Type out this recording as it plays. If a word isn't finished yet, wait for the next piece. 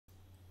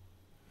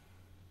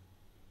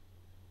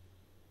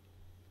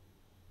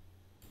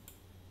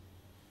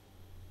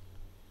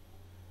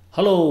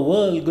Hello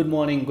world, good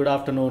morning, good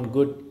afternoon,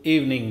 good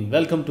evening.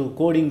 Welcome to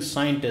Coding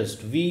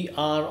Scientist. We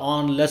are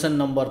on lesson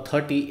number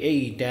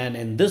 38, and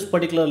in this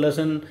particular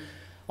lesson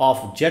of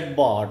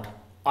JetBot,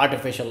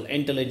 artificial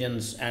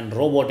intelligence and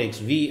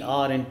robotics, we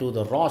are into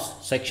the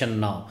ROS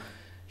section now.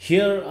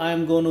 Here I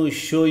am going to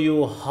show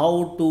you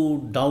how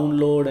to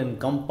download and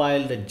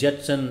compile the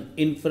Jetson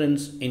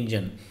Inference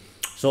engine.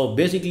 So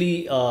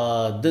basically,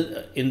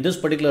 in this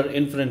particular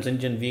inference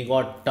engine, we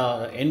got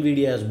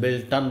NVIDIA has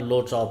built ton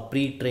loads of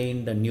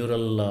pre-trained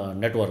neural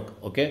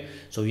network. Okay,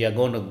 so we are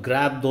going to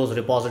grab those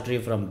repository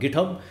from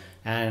GitHub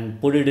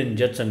and put it in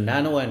Jetson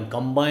Nano and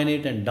combine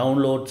it and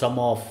download some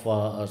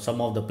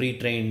of the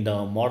pre-trained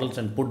models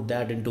and put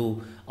that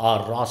into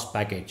our ROS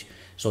package.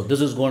 So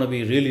this is going to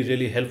be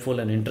really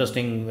helpful and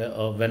interesting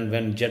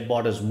when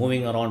JetBot is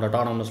moving around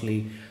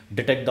autonomously,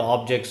 detect the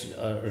objects,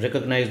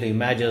 recognize the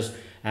images,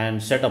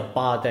 and set a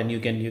path, and you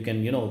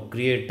can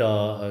create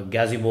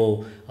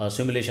gazebo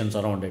simulations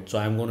around it. So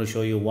I'm going to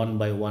show you one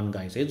by one,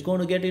 guys. It's going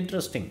to get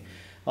interesting.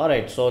 All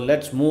right, so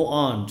let's move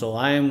on. So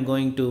I am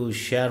going to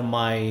share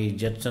my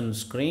Jetson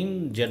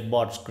screen,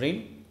 JetBot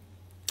screen.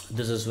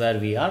 This is where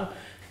we are,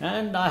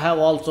 and I have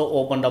also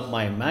opened up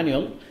my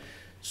manual.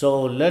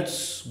 So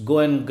let's go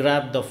and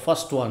grab the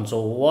first one.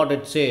 So what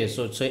it says,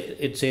 so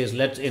it says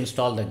let's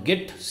install the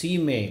git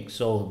cmake.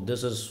 So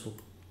this is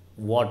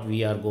what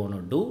we are going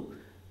to do.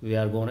 We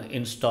are going to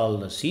install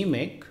the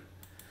cmake,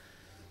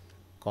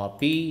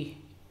 copy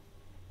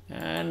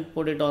and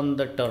put it on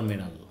the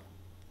terminal.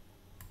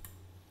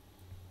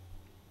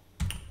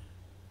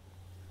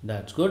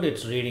 That's good.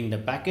 It's reading the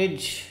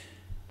package.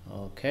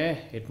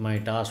 Okay, it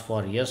might ask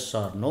for yes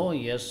or no.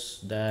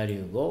 Yes, there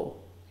you go.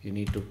 You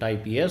need to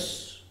type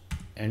yes,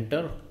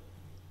 enter.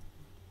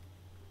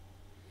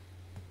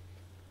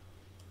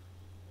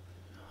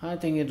 I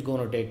think it's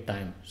going to take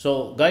time.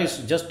 So guys,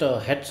 just a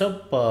heads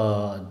up,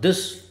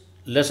 this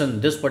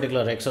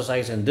particular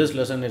exercise in this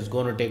lesson is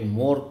going to take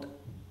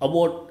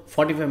about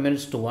 45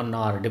 minutes to 1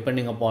 hour,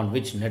 depending upon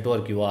which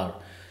network you are.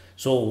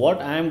 So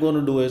what I am going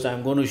to do is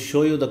I'm going to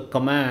show you the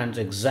commands,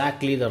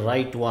 exactly the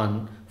right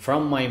one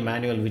from my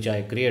manual which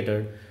I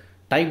created.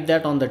 Type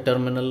that on the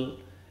terminal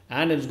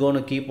and it's going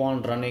to keep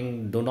on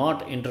running. Do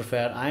not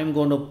interfere. I am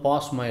going to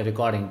pause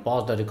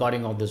the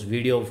recording of this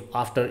video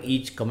after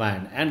each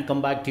command and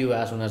come back to you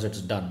as soon as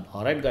it's done.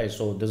 All right guys,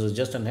 so this is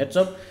just a heads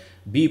up.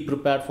 Be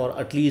prepared for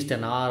at least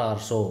an hour or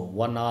so,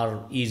 1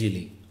 hour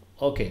easily.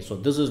 Okay, so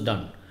this is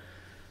done.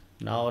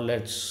 Now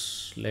let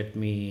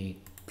me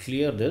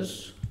clear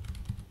this.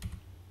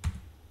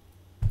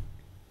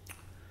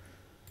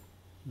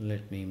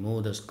 Let me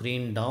move the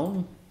screen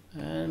down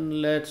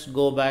and let's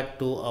go back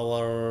to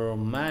our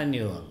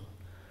manual.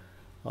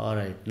 All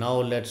right, now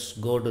let's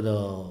go to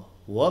the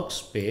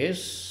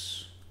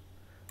workspace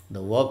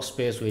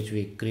which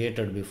we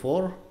created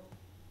before.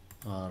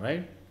 All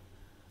right.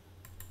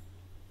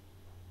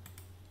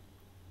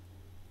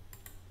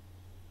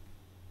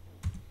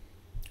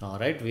 All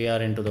right, we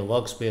are into the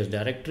workspace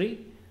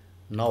directory.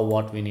 Now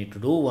what we need to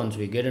do, once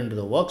we get into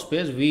the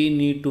workspace, we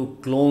need to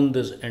clone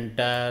this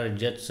entire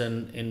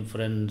Jetson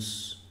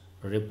Inference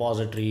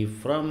repository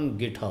from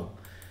GitHub.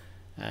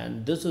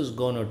 And this is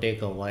going to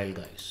take a while,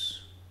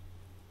 guys.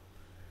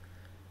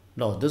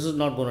 No, this is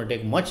not going to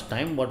take much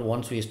time, but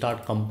once we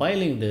start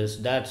compiling this,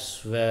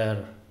 that's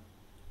where,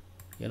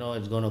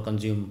 it's going to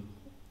consume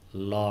a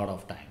lot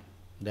of time.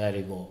 There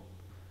you go.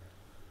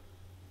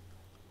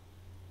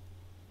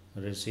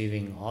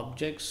 Receiving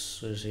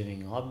objects,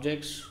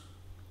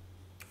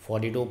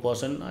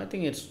 42%. I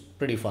think it's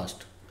pretty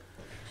fast.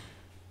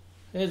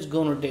 It's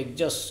going to take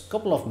just a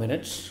couple of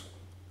minutes.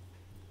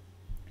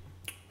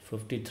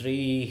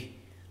 53,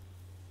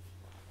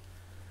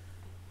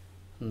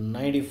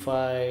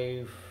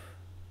 95.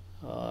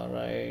 All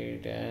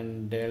right,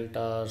 and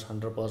deltas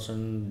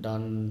 100%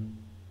 done.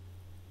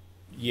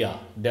 Yeah,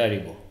 there you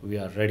go. We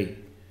are ready.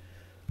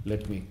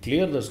 Let me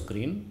clear the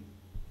screen.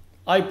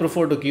 I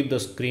prefer to keep the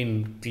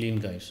screen clean,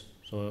 guys.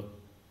 So,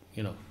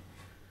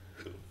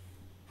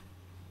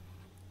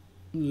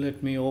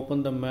 let me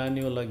open the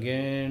manual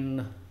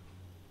again.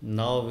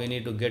 Now we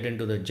need to get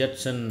into the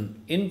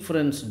Jetson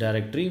Inference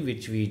directory,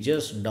 which we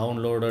just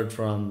downloaded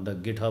from the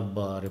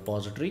GitHub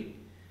repository.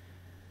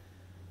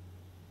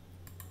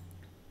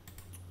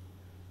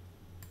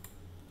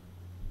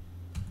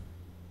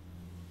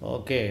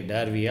 Okay,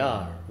 there we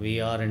are. We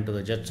are into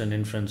the Jetson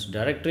Inference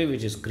directory,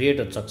 which is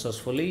created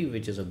successfully,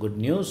 which is a good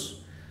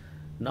news.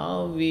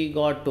 Now we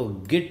got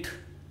to git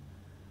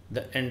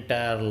the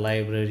entire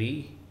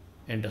library,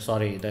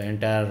 the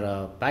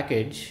entire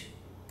package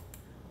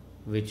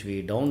which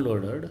we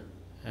downloaded,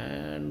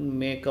 and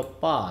make a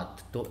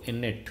path to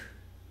init.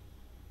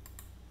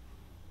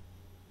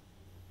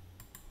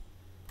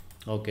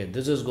 Okay,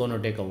 this is going to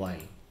take a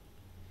while.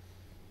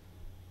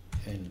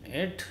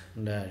 Init,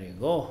 there you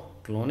go,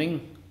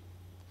 cloning.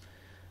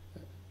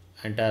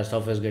 Entire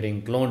stuff is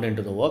getting cloned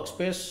into the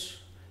workspace.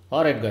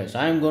 All right guys,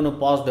 I am going to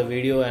pause the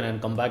video and then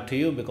come back to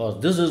you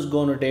because this is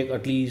going to take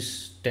at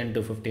least 10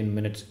 to 15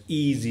 minutes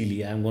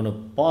easily. I am going to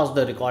pause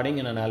the recording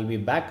and then I'll be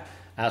back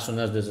as soon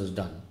as this is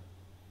done.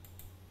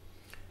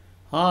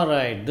 All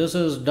right, this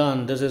is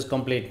done. This is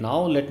complete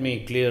now. Let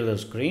me clear the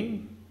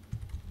screen.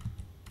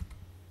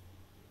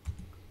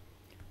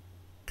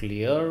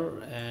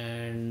 Clear.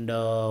 And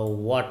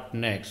what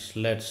next?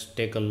 Let's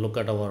take a look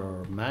at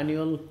our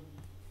manual.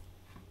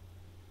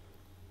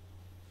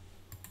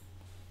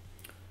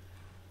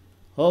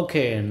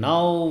 Okay,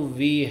 now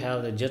we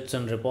have the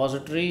Jetson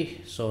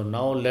repository. So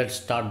now let's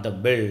start the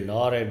build.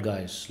 Alright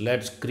guys,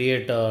 let's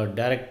create a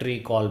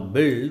directory called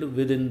build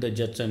within the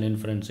Jetson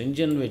Inference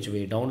engine which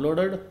we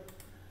downloaded.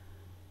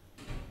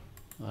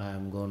 I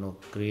am going to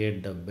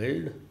create the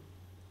build.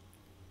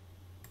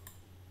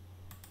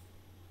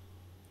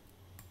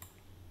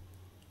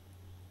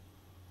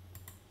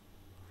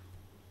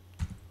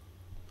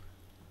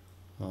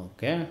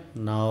 Okay,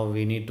 now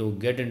we need to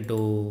get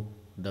into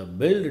the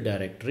build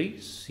directory,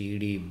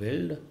 cd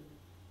build.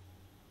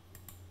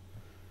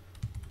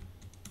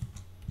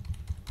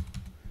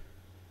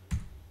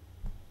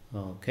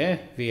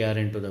 Okay, we are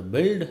into the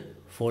build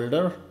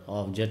folder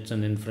of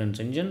Jetson Inference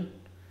engine.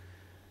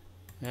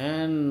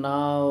 And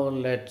now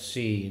let's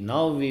see,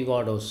 now we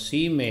got a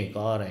cmake.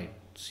 All right,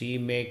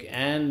 cmake,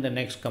 and the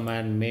next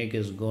command make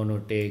is going to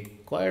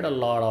take quite a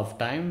lot of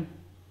time.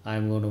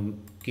 I'm going to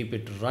keep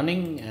it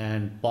running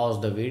and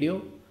pause the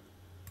video.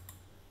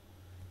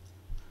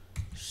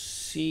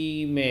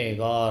 cmake,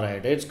 all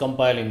right, it's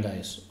compiling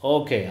guys.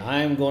 Okay,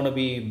 I'm going to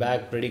be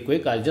back pretty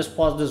quick. I'll just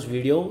pause this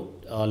video,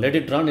 let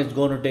it run. It's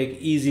going to take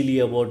easily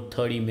about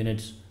 30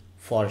 minutes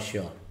for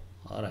sure.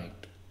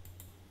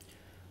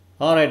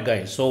 All right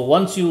guys, so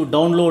once you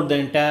download the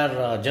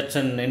entire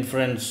Jetson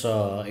Inference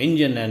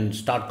engine and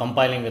start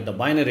compiling with the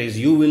binaries,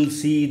 you will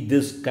see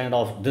this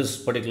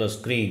particular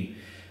screen.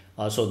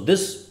 So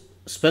this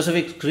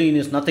specific screen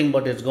is nothing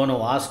but it's going to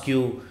ask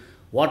you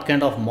what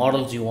kind of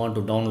models you want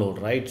to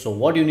download, right? So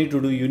what you need to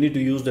do, you need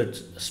to use the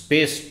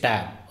space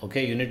tab.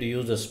 Okay, you need to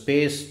use the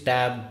space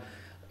tab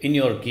in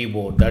your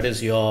keyboard. That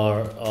is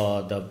your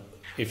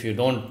if you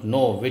don't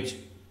know which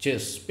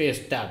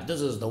space tab,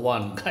 this is the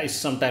one. Guys,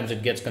 sometimes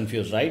it gets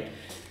confused, right?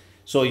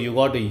 So you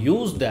got to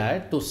use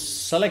that to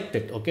select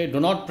it. Okay, do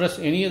not press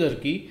any other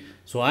key.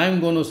 So I am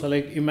going to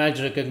select image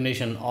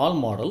recognition all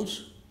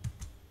models,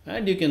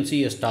 and you can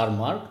see a star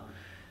mark,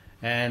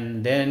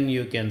 and then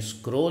you can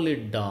scroll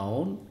it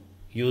down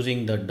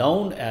using the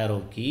down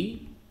arrow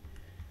key.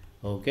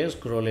 Okay,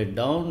 scroll it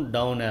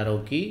down arrow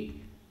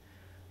key,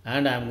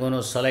 and I'm going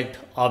to select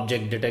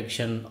object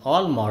detection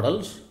all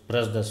models.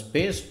 Press the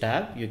space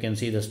tab, you can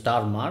see the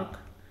star mark,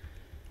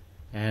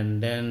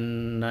 and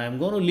then I'm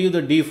going to leave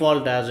the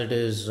default as it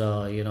is,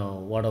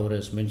 whatever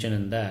is mentioned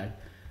in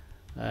that.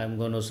 I'm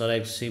going to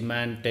select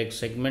semantic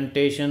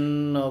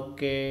segmentation.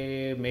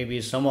 Okay, maybe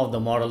some of the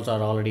models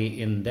are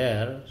already in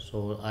there,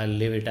 so I'll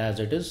leave it as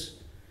it is.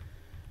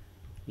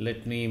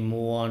 Let me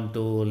move on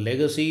to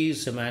legacy,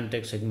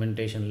 semantic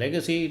segmentation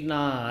legacy.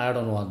 Nah, I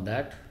don't want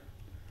that.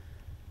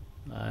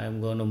 I'm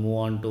going to move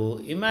on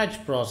to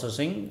image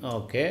processing.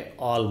 Okay,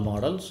 all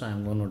models.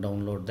 I'm going to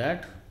download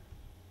that,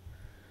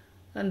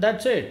 and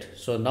that's it.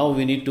 So now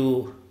we need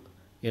to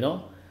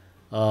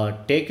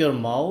take your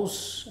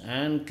mouse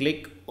and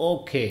click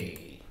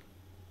OK.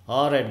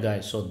 All right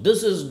guys, so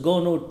this is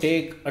going to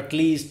take at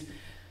least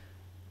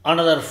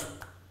another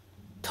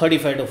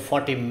 35 to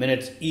 40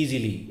 minutes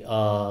easily.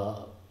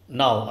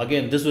 Now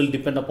again, this will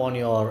depend upon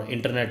your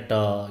internet,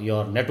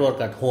 your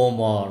network at home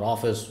or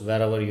office,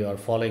 wherever you are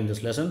following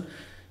this lesson.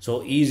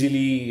 So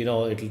easily, it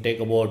will take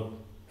about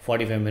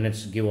 45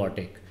 minutes, give or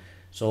take.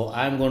 So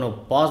I'm going to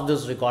pause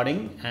this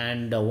recording,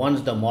 and once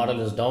the model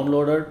is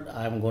downloaded,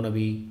 I'm going to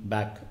be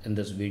back in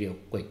this video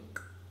quick.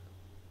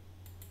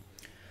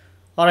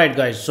 Alright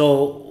guys,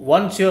 so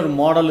once your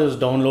model is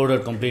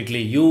downloaded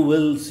completely, you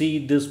will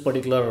see this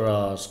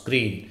particular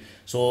screen.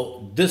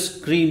 So this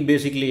screen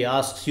basically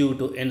asks you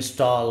to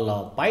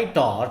install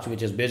PyTorch,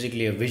 which is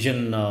basically a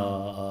vision,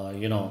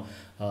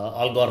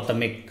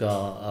 algorithmic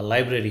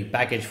library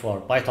package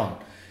for Python.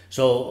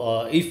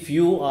 So if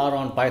you are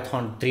on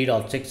Python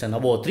 3.6 and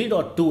above,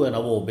 3.2 and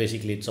above,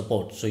 basically it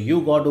supports. So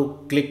you got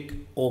to click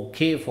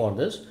OK for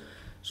this.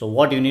 So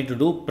what you need to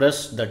do,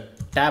 press the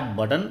tab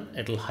button,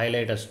 it will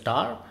highlight a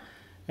star,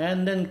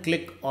 and then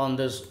click on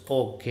this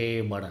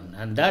OK button,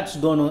 and that's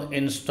going to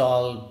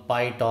install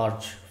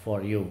PyTorch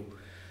for you.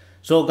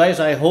 So guys,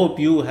 I hope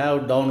you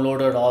have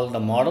downloaded all the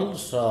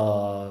models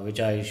which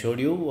I showed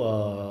you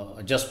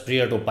just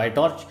prior to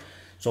PyTorch.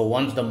 So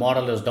once the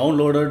model is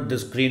downloaded,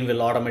 this screen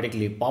will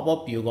automatically pop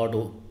up. You got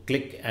to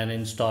click and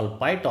install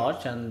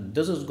PyTorch, and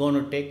this is going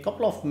to take a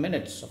couple of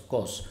minutes, of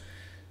course.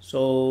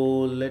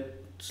 So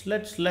let's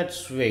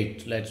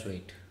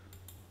wait.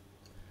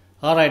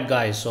 All right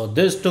guys, so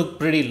this took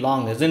pretty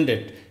long, isn't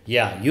it?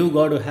 Yeah, you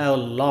got to have a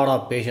lot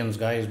of patience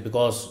guys,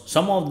 because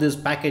some of these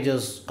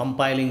packages,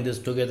 compiling this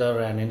together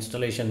and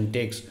installation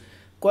takes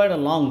quite a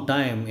long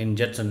time in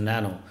Jetson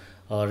Nano.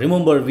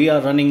 Remember, we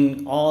are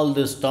running all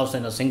this stuff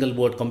in a single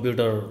board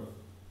computer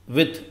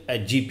with a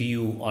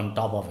GPU on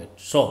top of it.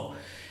 So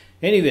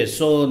anyway,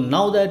 so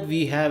now that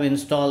we have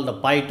installed the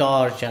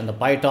PyTorch, and the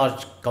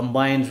PyTorch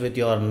combines with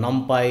your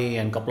NumPy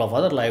and couple of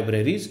other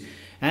libraries,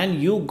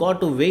 and you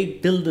got to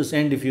wait till this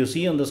end. If you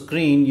see on the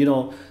screen,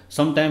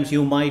 sometimes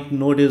you might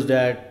notice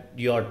that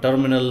your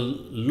terminal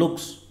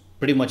looks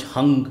pretty much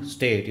hung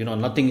state,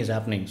 nothing is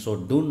happening. So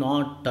do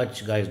not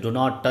touch, guys, do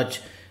not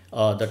touch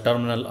the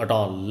terminal at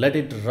all. Let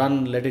it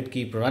run, let it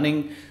keep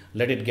running,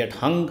 let it get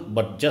hung,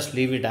 but just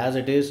leave it as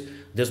it is.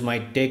 This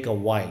might take a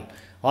while.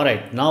 All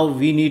right, now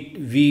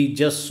we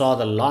just saw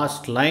the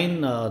last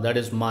line, that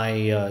is my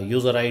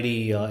user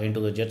ID into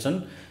the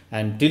Jetson,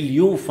 and till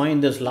you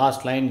find this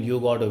last line, you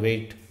got to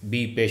wait,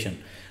 be patient.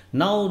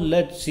 Now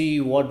let's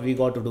see what we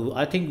got to do.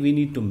 I think we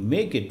need to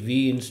make it.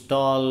 We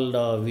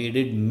installed, we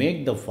did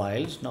make the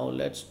files. Now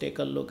let's take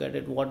a look at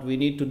it, what we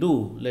need to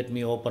do. Let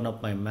me open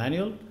up my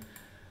manual.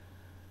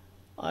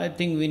 I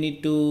think we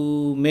need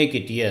to make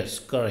it. Yes,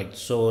 correct.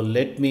 So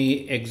let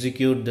me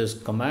execute this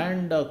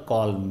command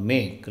called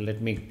make. Let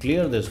me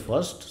clear this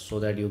first so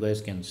that you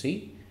guys can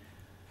see.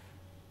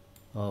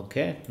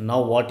 Okay,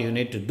 now what you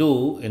need to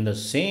do, in the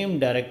same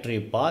directory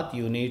path,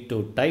 you need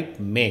to type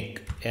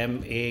make,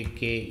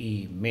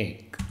 M-A-K-E,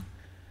 make.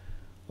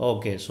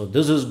 Okay, so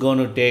this is going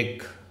to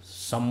take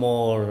some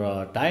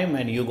more time,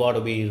 and you got to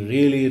be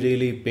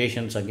really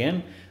patient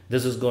again.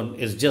 This is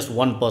just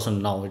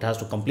 1% now. It has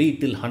to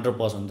complete till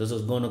 100%. This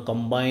is going to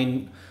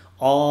combine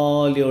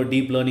all your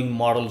deep learning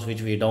models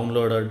which we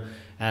downloaded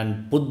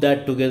and put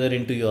that together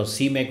into your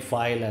cmake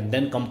file, and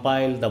then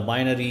compile the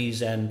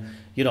binaries, and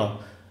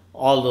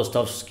all those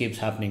stuff keeps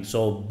happening.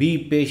 So be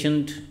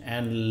patient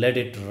and let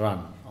it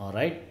run. All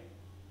right,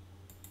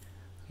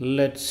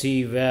 let's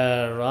see,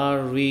 where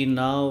are we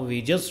now?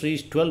 We just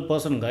reached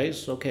 12%,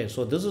 guys. Okay,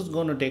 so this is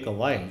going to take a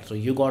while, so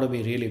you got to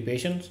be really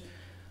patient.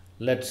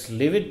 Let's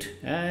leave it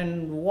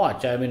and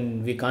watch. I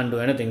mean, we can't do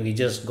anything, we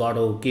just got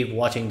to keep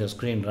watching the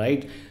screen,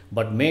 right?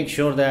 But make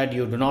sure that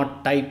you do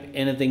not type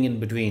anything in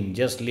between,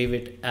 just leave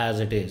it as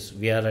it is.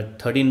 We are at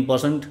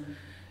 13%.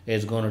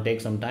 It's going to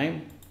take some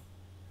time.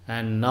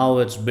 And now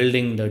it's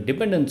building the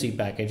dependency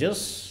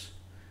packages.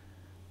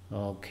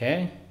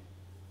 Okay,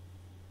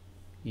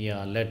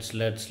 yeah, let's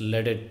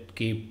let it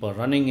keep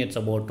running. It's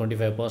about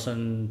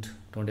 25%,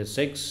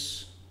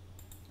 26.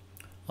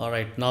 All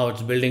right, now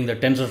it's building the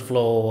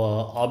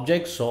TensorFlow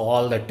objects. So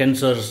all the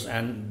tensors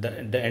and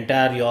the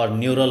entire your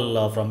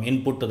neural from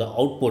input to the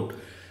output.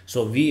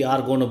 So we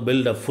are going to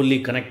build a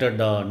fully connected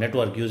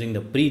network using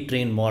the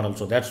pre-trained model.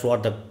 So that's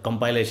what the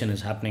compilation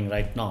is happening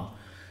right now.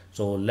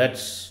 So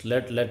let's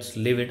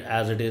leave it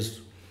as it is.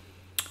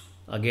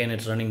 Again,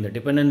 it's running the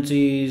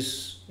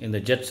dependencies in the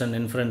Jetson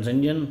Inference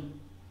engine.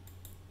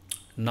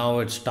 Now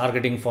it's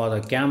targeting for the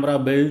camera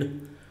build.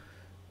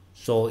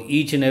 So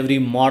each and every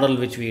model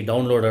which we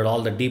downloaded,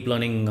 all the deep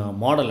learning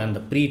model and the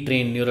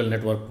pre-trained neural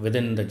network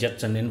within the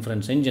Jetson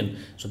Inference engine,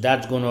 so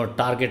that's going to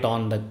target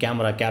on the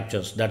camera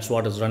captures. That's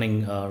what is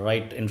running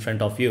right in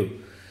front of you.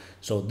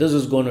 So this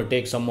is going to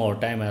take some more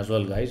time as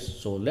well, guys.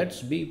 So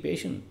let's be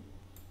patient.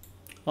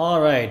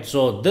 All right,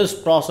 so this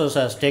process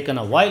has taken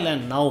a while,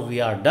 and now we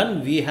are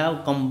done. We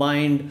have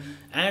combined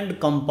and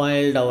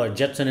compiled our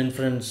Jetson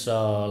Inference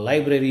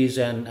libraries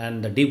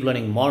and the deep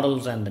learning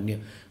models and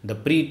the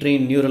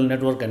pre-trained neural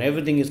network, and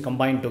everything is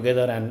combined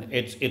together, and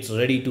it's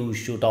ready to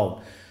shoot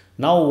out.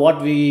 Now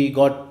what we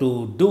got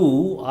to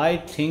do, I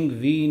think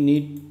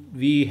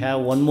we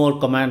have one more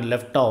command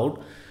left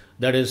out,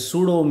 that is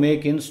sudo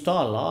make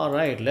install. All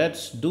right,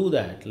 let's do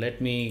that.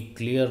 Let me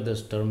clear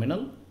this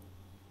terminal.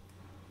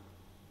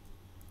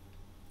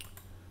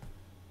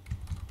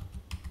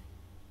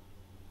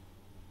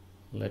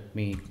 Let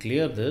me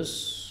clear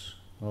this.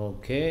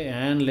 Okay,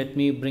 and let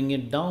me bring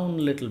it down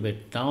a little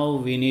bit. Now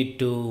we need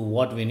to,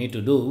 what we need to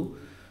do,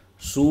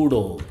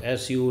 sudo,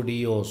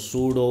 S-U-D-O,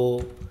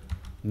 sudo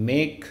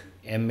make,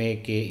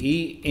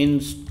 M-A-K-E,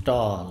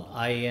 install,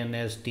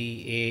 I-N-S-T-A-L-L,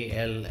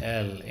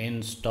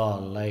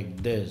 install,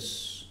 like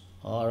this.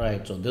 All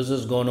right, so this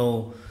is going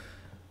to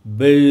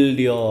build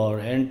your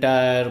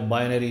entire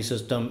binary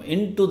system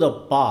into the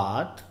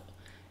path,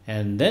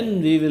 and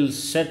then we will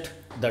set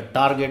the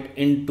target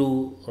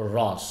into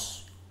ROS.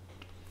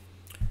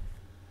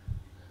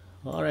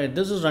 All right,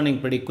 this is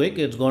running pretty quick.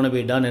 It's going to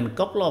be done in a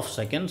couple of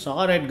seconds.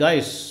 All right,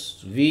 guys,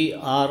 we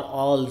are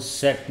all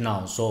set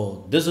now.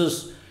 So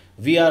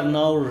we are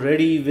now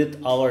ready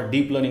with our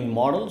deep learning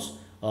models,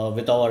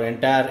 with our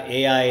entire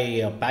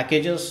AI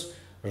packages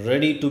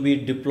ready to be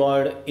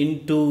deployed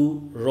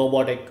into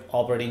robotic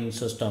operating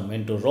system,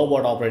 into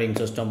robot operating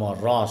system, or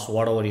ROS,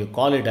 whatever you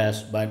call it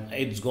as. But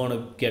it's going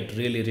to get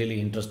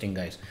really interesting,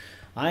 guys.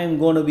 I am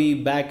going to be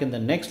back in the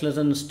next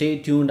lesson. Stay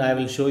tuned. I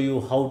will show you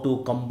how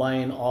to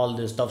combine all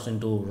these stuffs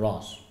into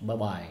ROS. Bye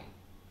bye.